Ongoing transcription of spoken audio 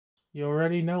You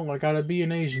already know I gotta be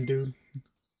an Asian dude.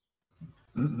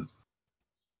 Mm-mm.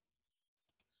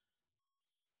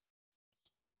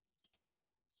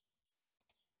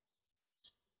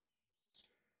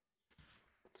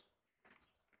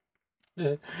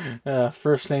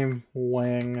 First name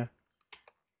Wang.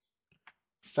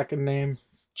 Second name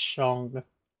Chong.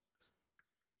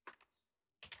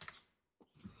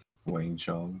 Wayne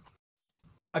Chong.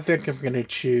 I think I'm gonna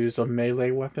choose a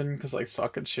melee weapon because I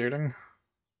suck at shooting.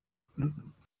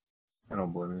 Mm-mm. I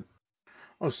don't blame you.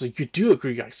 Oh, so you do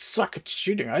agree I suck at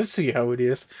shooting? I see how it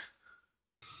is.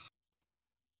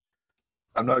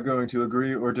 I'm not going to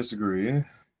agree or disagree.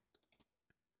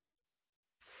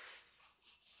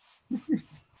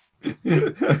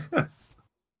 You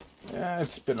Yeah,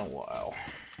 it's been a while.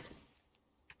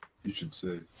 should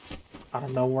say. I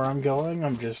don't know where I'm going.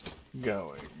 I'm just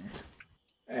going.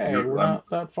 Hey, we're I'm, not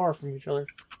that far from each other.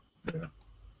 yeah.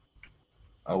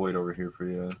 I'll wait over here for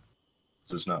you.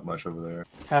 There's not much over there.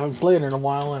 Haven't played in a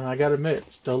while, and I gotta admit,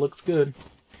 it still looks good.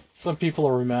 Some people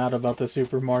are mad about the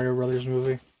Super Mario Brothers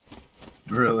movie.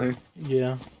 Really?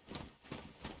 Yeah.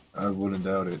 I wouldn't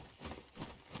doubt it.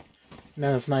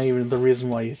 No, it's not even the reason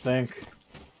why you think.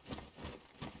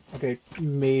 Okay,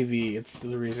 maybe it's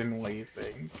the reason why you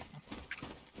think.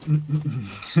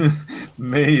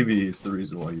 Maybe it's the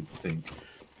reason why you think.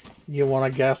 You wanna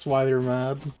guess why they're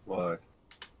mad? Why?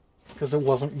 Because it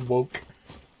wasn't woke.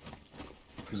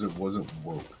 Because it wasn't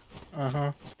woke.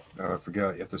 Uh-huh. Oh, I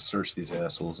forgot. You have to search these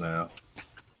assholes now.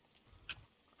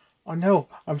 Oh no,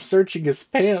 I'm searching his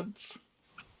pants.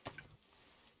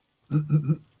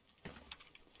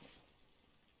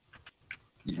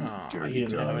 You Oh, he dirty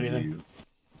didn't have dog, anything. you.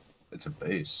 It's a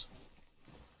base.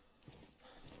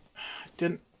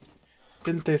 Didn't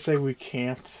they say we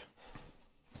can't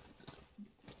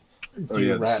Oh do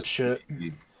yeah, rat shit?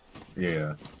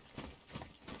 Yeah.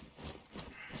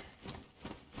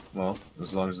 Well,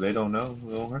 as long as they don't know,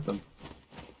 we won't hurt them.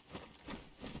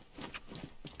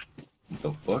 What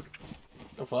the fuck?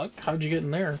 The fuck? How'd you get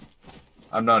in there?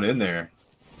 I'm not in there.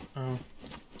 Oh.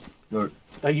 Look,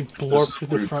 That you blorp is through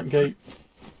the weird. front gate?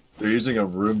 They're using a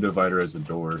room divider as the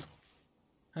door.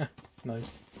 Heh,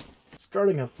 nice.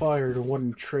 Starting a fire to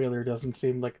one trailer doesn't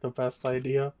seem like the best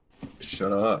idea.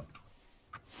 Shut up.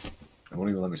 They won't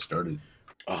even let me start it.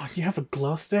 Oh, you have a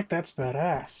glow stick? That's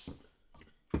badass.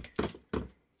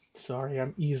 Sorry,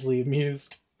 I'm easily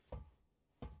amused.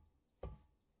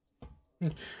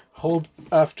 Hold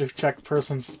F to check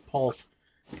person's pulse.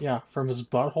 Yeah, from his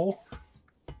butthole?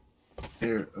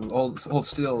 Here, hold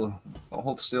still. I'll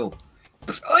hold still.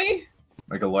 I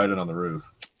can light it on the roof.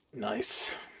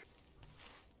 Nice.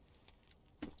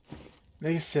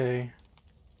 They say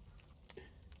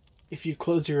if you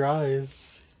close your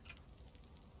eyes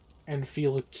and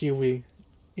feel a kiwi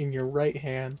in your right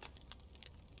hand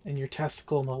and your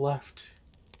testicle in the left,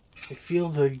 it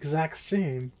feels the exact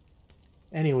same.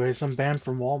 Anyways, I'm banned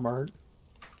from Walmart.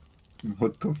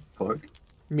 What the fuck?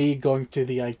 Me going to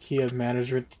the IKEA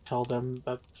management to tell them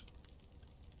that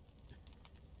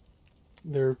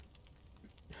their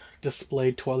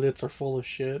display toilets are full of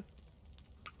shit.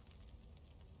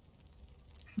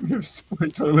 Your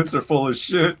split toilets are full of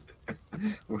shit.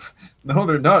 No,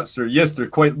 they're not, sir. Yes, they're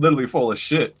quite literally full of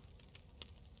shit.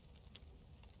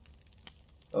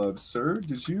 Sir,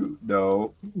 did you?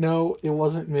 No. No, it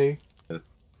wasn't me.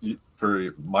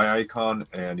 For my icon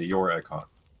and your icon.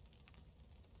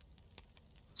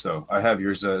 So I have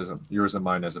yours and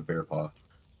mine as a bear paw.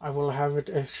 I will have it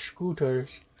as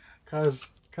scooters.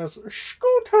 Cause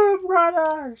scooter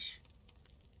brothers!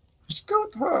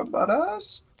 Scooter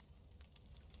badass.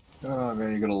 Oh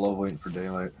man, you're gonna love waiting for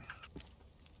daylight.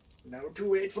 Now to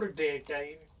wait for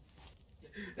daytime.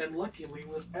 And luckily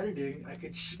with editing, I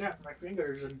could snap my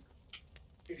fingers and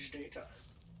it's daytime.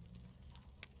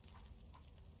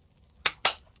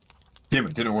 Damn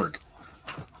it, didn't work.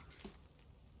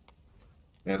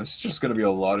 Man, this is just gonna be a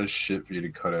lot of shit for you to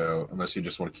cut out, unless you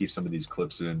just want to keep some of these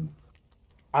clips in.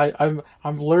 I'm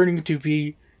learning to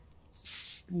be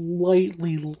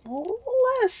slightly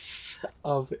less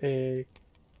of a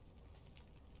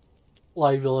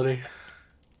liability.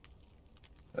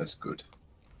 That's good.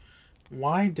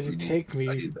 Why did it take I me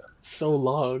need that. so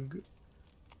long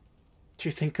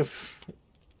to think of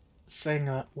saying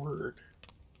that word?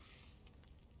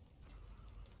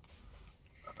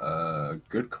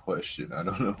 Good question. I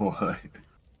don't know why.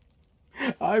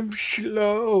 I'm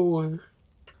slow.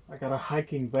 I got a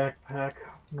hiking backpack.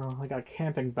 No, I got a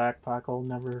camping backpack I'll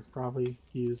never probably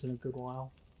use in a good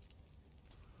while.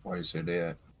 Why you say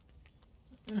that?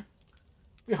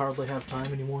 We hardly have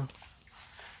time anymore.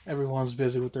 Everyone's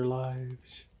busy with their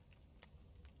lives.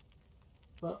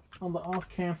 But On the off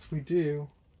chance we do,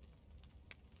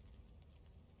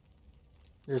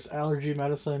 there's allergy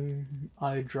medicine,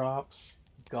 eye drops,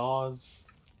 gauze,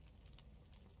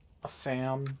 a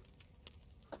fan.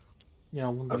 You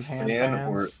know, one of A them hand fan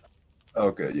or fans.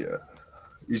 okay, yeah.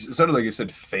 It sounded like you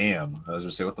said fam. I was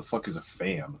gonna say, what the fuck is a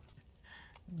fam?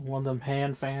 One of them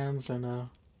hand fans and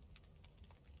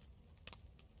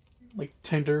like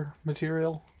tinder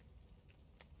material.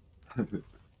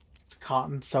 It's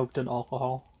cotton soaked in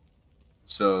alcohol.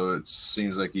 So it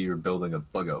seems like you're building a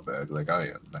bug out bag like I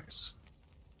am. Nice.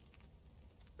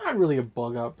 Not really a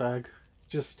bug out bag,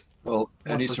 just Well,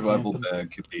 one any for survival camping.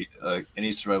 bag could be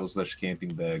any survival slash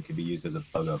camping bag could be used as a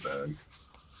bug out bag,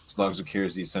 as long as it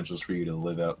carries the essentials for you to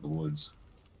live out in the woods.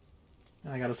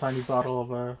 And I got a tiny bottle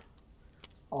of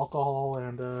alcohol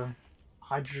and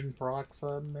hydrogen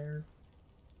peroxide in there.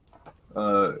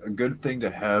 A good thing to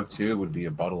have too would be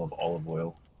a bottle of olive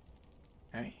oil.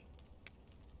 Hey.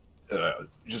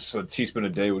 Just a teaspoon a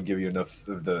day would give you enough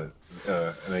of the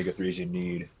omega-3s you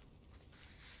need.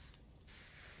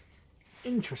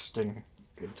 Interesting.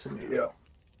 Good to know. Yeah.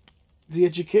 The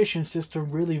education system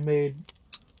really made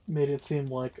it seem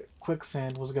like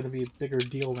quicksand was going to be a bigger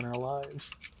deal than our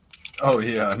lives. Oh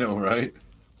yeah, I know, right?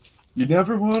 You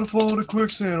never want to fall into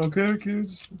quicksand, okay,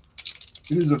 kids?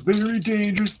 It is a very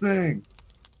dangerous thing.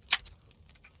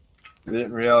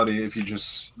 In reality, if you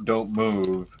just don't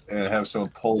move and have someone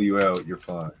pull you out, you're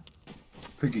fine.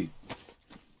 Piggy.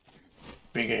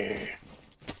 Biggie.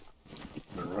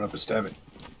 I'm gonna run up and stab it.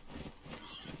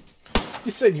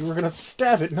 You said you were going to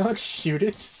stab it, not shoot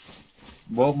it.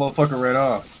 Well, motherfucker ran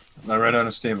off. And I ran out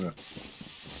of stamina.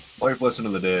 Life lesson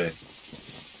of the day.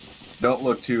 Don't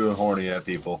look too horny at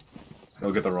people.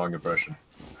 You'll get the wrong impression.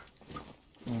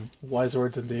 Wise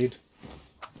words indeed.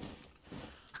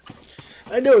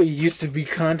 I know it used to be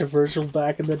controversial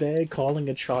back in the day, calling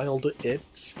a child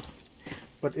it.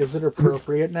 But is it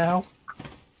appropriate now?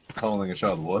 Calling a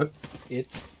child what?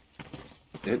 It.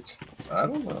 It? I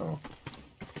don't know.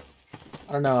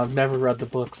 I don't know, I've never read the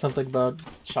book. Something about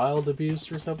child abuse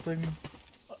or something?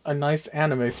 A nice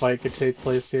anime fight could take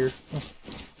place here.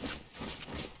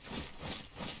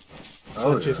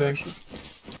 Oh, What do you think?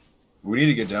 actually. We need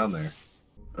to get down there.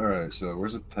 Alright, so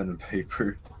where's a pen and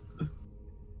paper?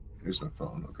 Here's my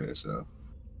phone. Okay, so.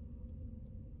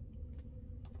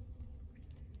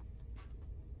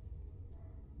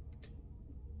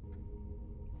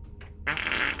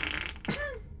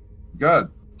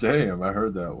 God damn, I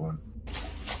heard that one.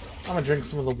 I'm gonna drink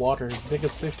some of the water. You think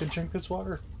it's safe to drink this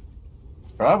water?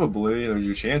 Probably, or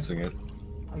you're chancing it.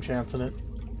 I'm chancing it.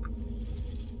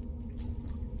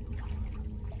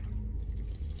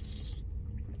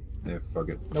 Yeah, fuck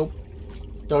it. Nope.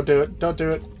 Don't do it. Don't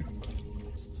do it.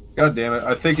 God damn it,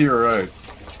 I think you're right.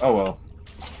 Oh well.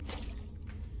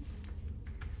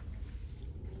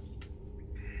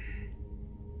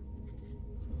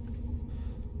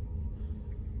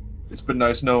 It's been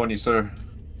nice knowing you, sir.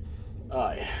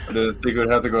 Aye. I didn't think it would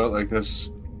have to go out like this.